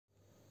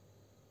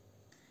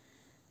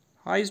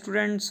Hi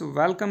students,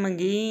 welcome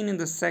again in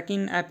the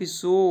second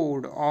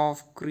episode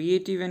of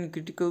Creative and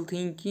Critical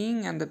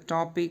Thinking, and the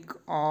topic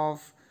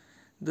of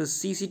the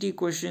CCT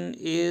question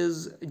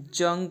is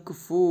junk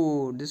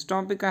food. This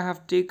topic I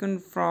have taken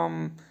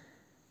from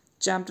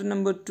chapter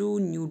number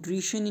 2,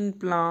 Nutrition in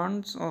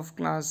Plants, of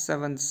class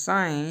 7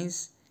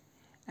 Science.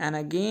 And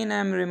again I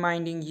am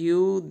reminding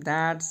you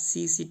that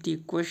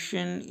CCT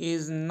question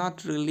is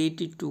not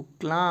related to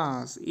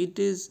class. It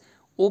is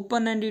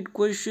open-ended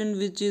question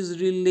which is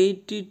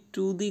related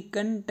to the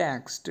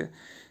context.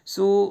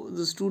 So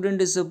the student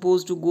is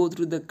supposed to go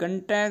through the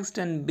context,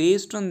 and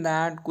based on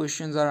that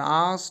questions are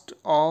asked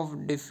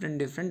of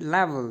different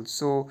levels.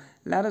 So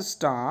let us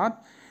start.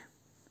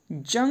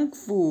 Junk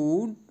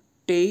food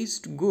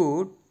tastes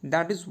good,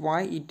 that is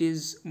why it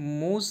is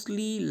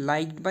mostly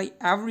liked by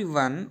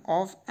everyone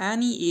of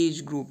any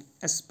age group,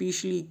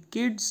 especially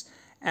kids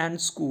and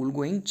school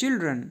going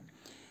children.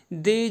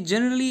 They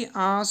generally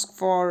ask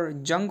for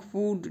junk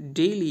food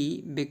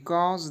daily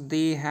because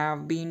they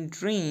have been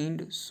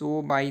trained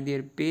so by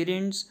their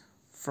parents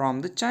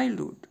from the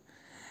childhood.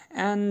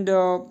 And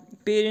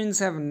parents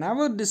have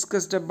never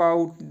discussed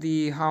about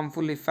the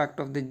harmful effect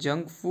of the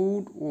junk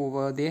food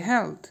over their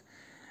health.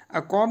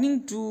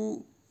 According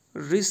to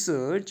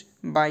research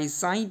by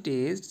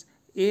scientists,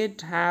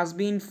 it has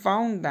been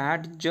found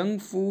that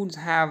junk foods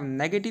have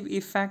negative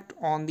effect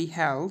on the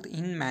health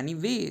in many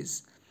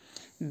ways.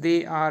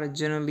 They are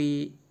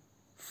generally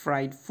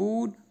fried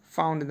food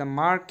found in the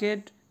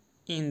market,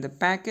 in the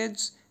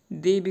packets.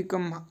 They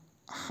become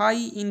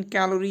high in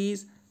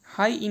calories,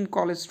 high in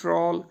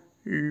cholesterol,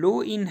 low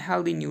in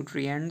healthy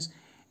nutrients,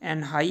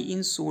 and high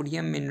in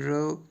sodium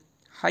mineral,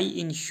 high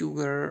in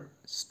sugar,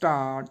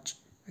 starch,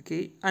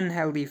 okay,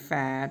 unhealthy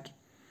fat,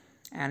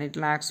 and it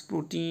lacks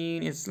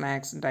protein, it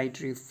lacks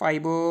dietary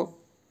fiber.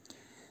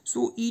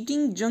 So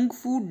eating junk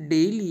food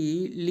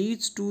daily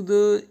leads to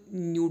the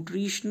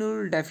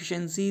nutritional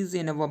deficiencies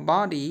in our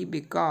body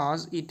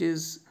because it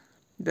is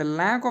the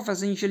lack of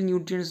essential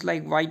nutrients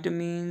like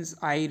vitamins,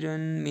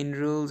 iron,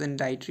 minerals and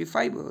dietary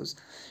fibers,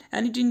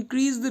 and it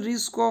increase the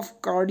risk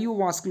of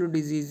cardiovascular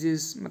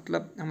diseases,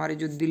 मतलब हमारे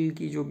जो दिल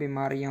की जो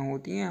बीमारियां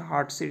होती हैं,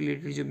 heart से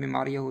रिलेटेड जो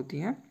बीमारियां होती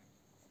हैं,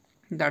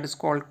 that is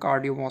called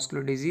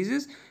cardiovascular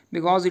diseases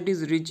because it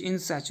is rich in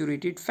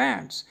saturated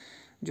fats.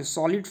 जो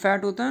सॉलिड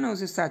फैट होता है ना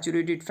उसे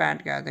सैचुरेटेड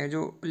फैट कहते हैं.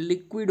 जो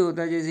लिक्विड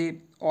होता है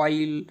जैसे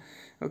ऑयल,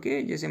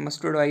 ओके, जैसे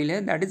मस्टर्ड ऑयल है,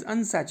 दैट इज़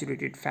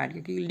अनसैचुरेटेड फैट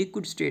क्योंकि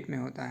लिक्विड स्टेट में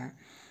होता है.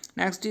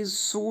 Next is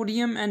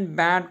sodium and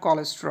bad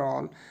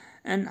cholesterol.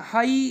 And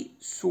high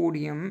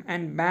sodium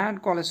and bad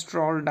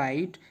cholesterol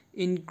diet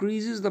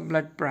increases the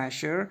blood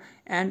pressure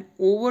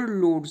and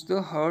overloads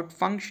the heart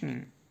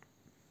functioning.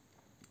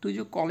 तो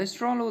जो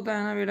cholesterol होता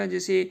है ना बेटा,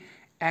 जैसे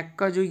एग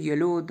का जो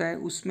येलो होता है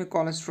उसमें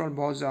कोलेस्ट्रॉल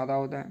बहुत ज़्यादा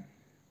होता है.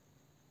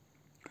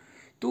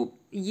 तो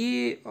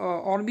ये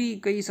और भी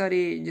कई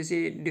सारे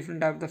जैसे डिफरेंट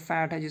टाइप द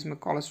फैट है जिसमें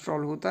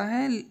कोलेस्ट्रॉल होता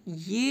है.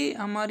 ये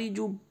हमारी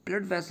जो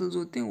ब्लड वेसल्स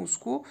होते हैं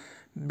उसको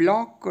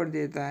ब्लॉक कर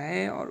देता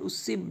है और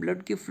उससे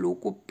ब्लड के फ्लो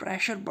को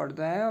प्रेशर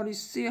पड़ता है और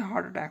इससे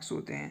हार्ट अटैक्स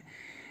होते हैं.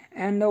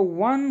 And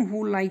one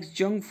who likes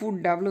junk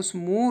food develops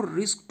more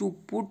risk to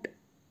put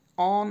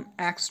on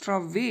extra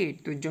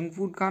weight. तो जंक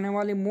फूड खाने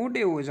वाले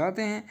मोटे हो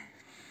जाते हैं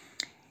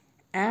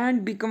and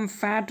become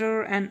fatter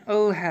and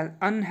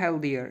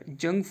unhealthier.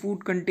 Junk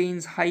food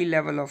contains high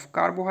level of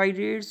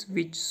carbohydrates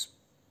which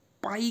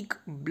spike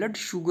blood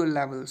sugar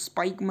level.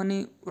 Spike माने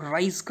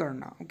rise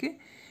करना, okay?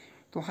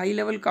 तो हाई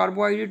लेवल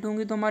कार्बोहाइड्रेट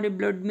होंगे तो हमारे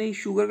ब्लड में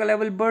शुगर का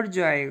लेवल बढ़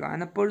जाएगा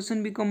and a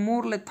person become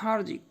more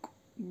lethargic.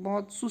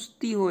 बहुत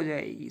सुस्ती हो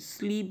जाएगी,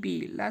 sleepy,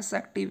 less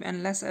active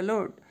and less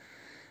alert.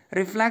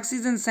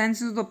 Reflexes and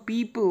senses of the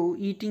people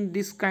eating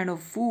this kind of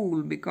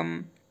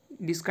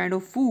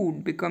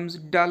food becomes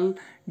dull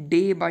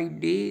day by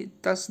day,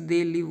 thus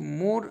they live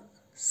more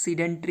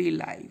sedentary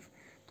life.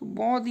 तो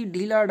बहुत ही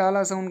ढीला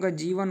ढाला सा उनका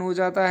जीवन हो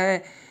जाता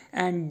है.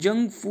 And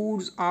junk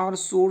foods are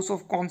source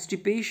of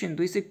constipation,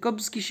 तो इससे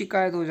कब्ज की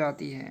शिकायत हो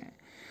जाती है.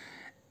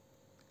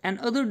 And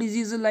other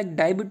disease like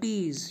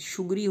diabetes,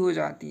 sugary हो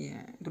जाती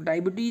है. तो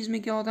डायबिटीज़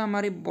में क्या होता है,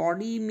 हमारे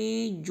बॉडी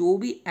में जो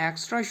भी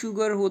एक्स्ट्रा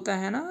शुगर होता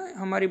है ना,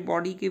 हमारे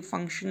बॉडी के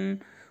फंक्शन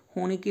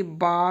होने के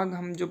बाद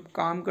हम जब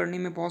काम करने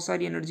में बहुत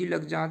सारी एनर्जी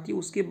लग जाती है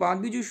उसके बाद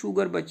भी जो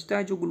शुगर बचता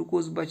है, जो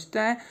ग्लूकोज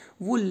बचता है,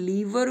 वो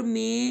लीवर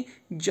में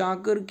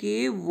जाकर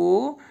के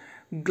वो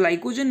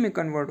ग्लाइकोजन में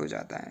कन्वर्ट हो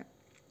जाता है.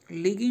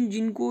 लेकिन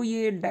जिनको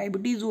ये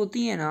डायबिटीज़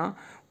होती है ना,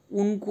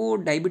 उनको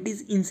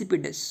डायबिटीज़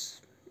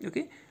इंसिपिडस,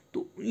 ओके,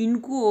 तो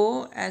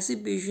इनको ऐसे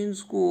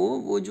पेशेंट्स को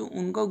वो जो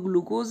उनका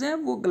ग्लूकोज है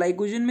वो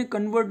ग्लाइकोजन में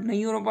कन्वर्ट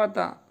नहीं हो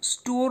पाता,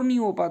 स्टोर नहीं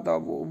हो पाता,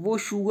 वो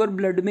शुगर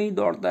ब्लड में ही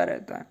दौड़ता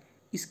रहता है.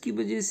 इसकी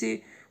वजह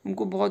से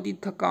उनको बहुत ही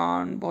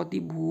थकान, बहुत ही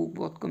भूख,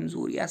 बहुत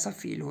कमज़ोरी ऐसा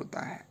फील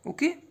होता है.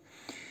 ओके,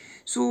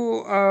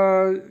 सो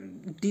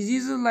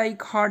disease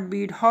like heart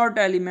beat, heart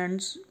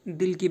elements,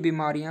 दिल की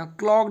बीमारियाँ,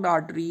 क्लॉग्ड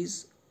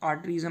आर्टरीज,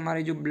 आर्टरीज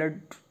हमारे जो ब्लड,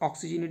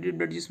 ऑक्सीजनेटेड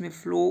ब्लड जिसमें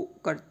फ्लो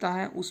करता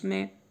है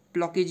उसमें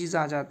ब्लॉकेजेस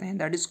आ जाते हैं,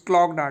 that is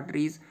clogged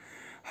arteries.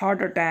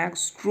 Heart attack,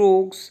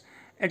 strokes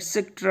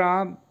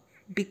etcetera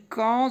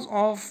because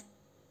of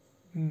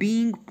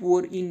being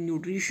poor in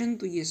nutrition.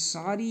 तो ये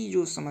सारी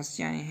जो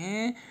समस्याएं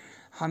हैं,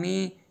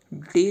 हमें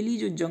डेली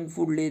जो जंक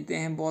फूड लेते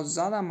हैं, बहुत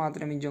ज़्यादा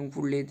मात्रा में जंक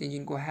फूड लेते हैं,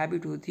 जिनको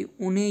हैबिट होती है,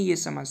 उन्हें ये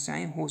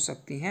समस्याएं हो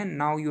सकती हैं।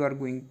 Now you are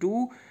going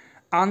to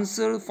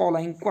answer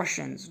following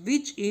questions.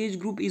 Which age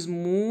group is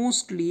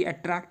mostly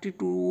attracted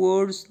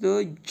towards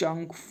the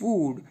junk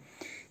food?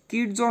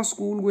 Kids और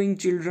school going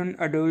children,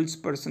 adult,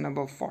 person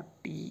above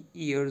 40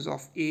 years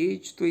of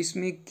as. तो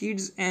इसमें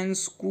kids and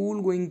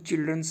school going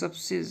children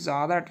सबसे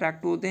ज़्यादा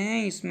attract होते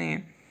हैं।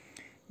 इसमें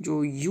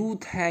जो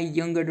youth है,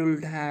 यंग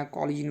एडल्ट है,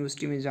 कॉलेज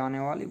यूनिवर्सिटी में जाने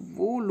वाले,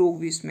 वो लोग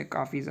भी इसमें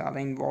काफ़ी ज़्यादा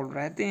इन्वॉल्व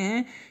रहते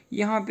हैं।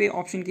 यहाँ पे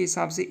ऑप्शन के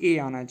हिसाब से ए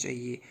आना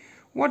चाहिए।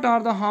 What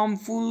are the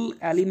harmful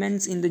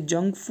elements in the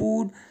junk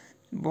food?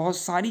 बहुत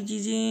सारी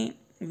चीज़ें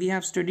we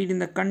have studied in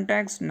the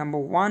context. Number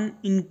one,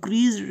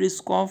 increased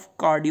risk of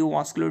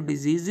cardiovascular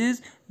diseases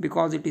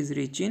because it is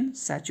rich in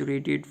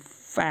saturated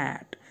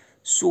fat,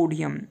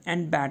 sodium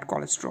and bad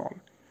cholesterol.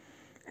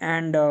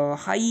 And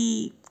high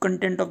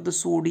content of the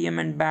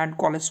sodium and bad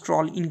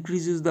cholesterol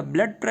increases the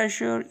blood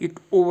pressure. It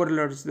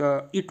overloads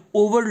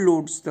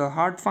the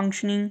heart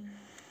functioning.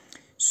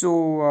 So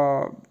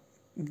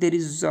there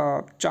is a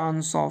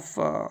chance of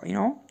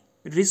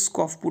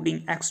risk of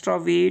putting extra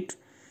weight,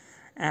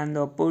 and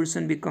the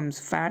person becomes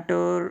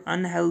fatter,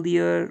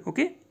 unhealthier,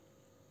 okay,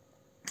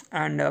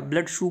 and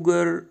blood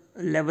sugar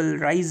level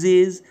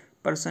rises,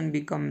 person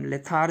become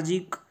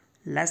lethargic,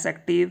 less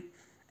active,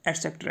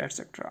 etc,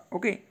 etc,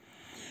 okay.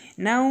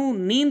 Now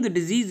name the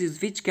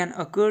diseases which can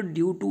occur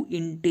due to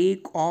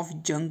intake of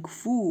junk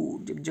food.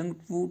 जब junk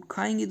food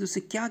खाएंगे तो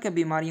उससे क्या क्या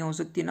बीमारियां हो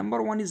सकती है?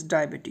 Number one is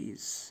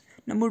diabetes,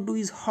 number two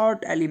is heart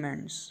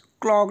elements,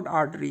 clogged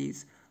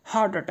arteries,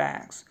 heart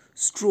attacks,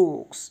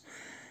 strokes.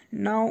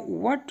 Now,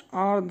 what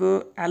are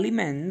the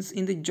elements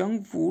in the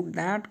junk food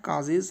that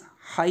causes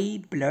high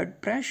blood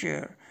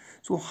pressure?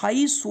 So,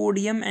 high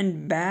sodium and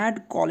bad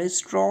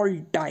cholesterol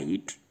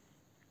diet,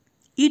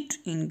 it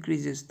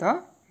increases the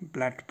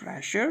blood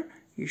pressure.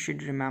 You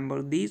should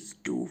remember these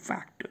two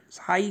factors: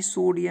 high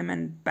sodium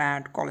and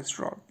bad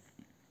cholesterol.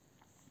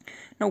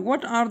 Now,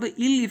 what are the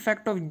ill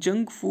effects of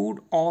junk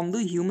food on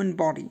the human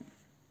body?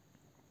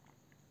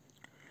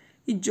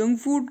 ये junk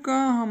food का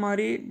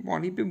हमारे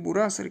body पे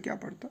बुरा असर क्या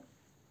पड़ता?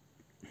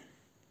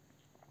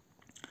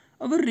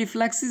 Our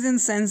reflexes and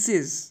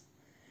senses,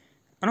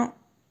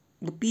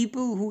 the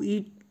people who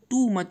eat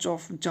too much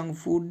of junk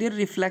food, their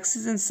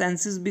reflexes and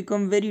senses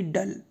become very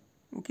dull,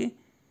 okay.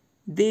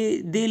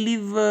 They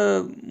live a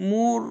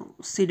more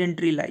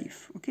sedentary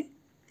life, okay.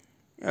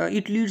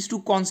 It leads to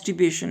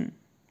constipation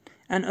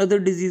and other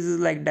diseases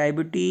like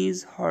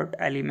diabetes, heart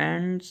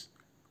elements,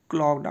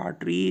 clogged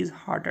arteries,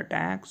 heart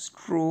attacks,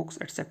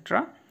 strokes,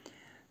 etc,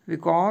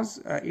 because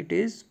it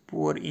is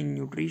poor in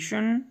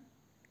nutrition.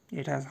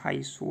 It has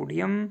high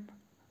sodium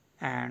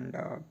and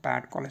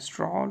bad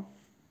cholesterol,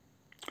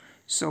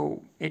 so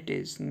it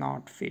is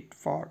not fit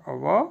for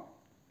our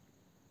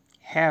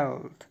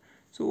health.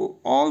 So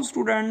all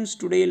students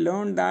today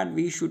learned that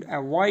we should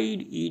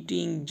avoid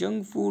eating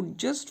junk food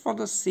just for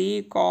the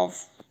sake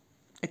of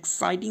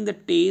exciting the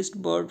taste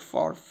bud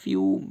for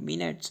few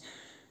minutes.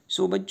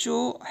 So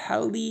बच्चों,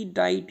 healthy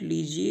diet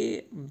लीजिए,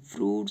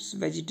 fruits,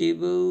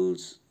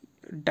 vegetables,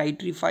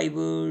 dietary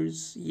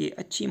fibres ये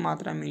अच्छी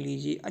मात्रा में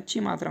लीजिए, अच्छी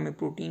मात्रा में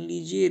प्रोटीन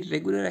लीजिए,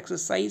 रेगुलर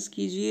एक्सरसाइज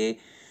कीजिए.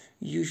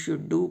 You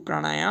should do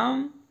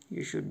pranayama,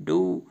 you should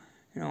do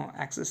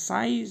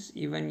exercise,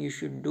 even you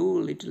should do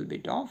little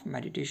bit of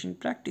meditation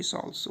practice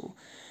also.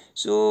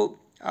 So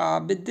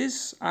with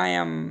this I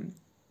am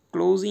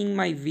closing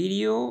my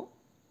video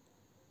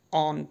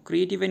on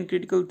creative and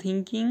critical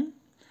thinking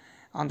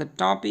on the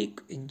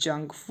topic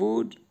junk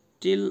food.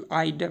 Till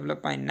I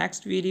develop my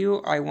next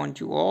video, I want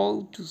you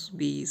all to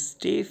be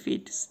stay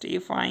fit, stay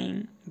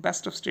fine,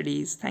 best of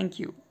studies. Thank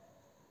you.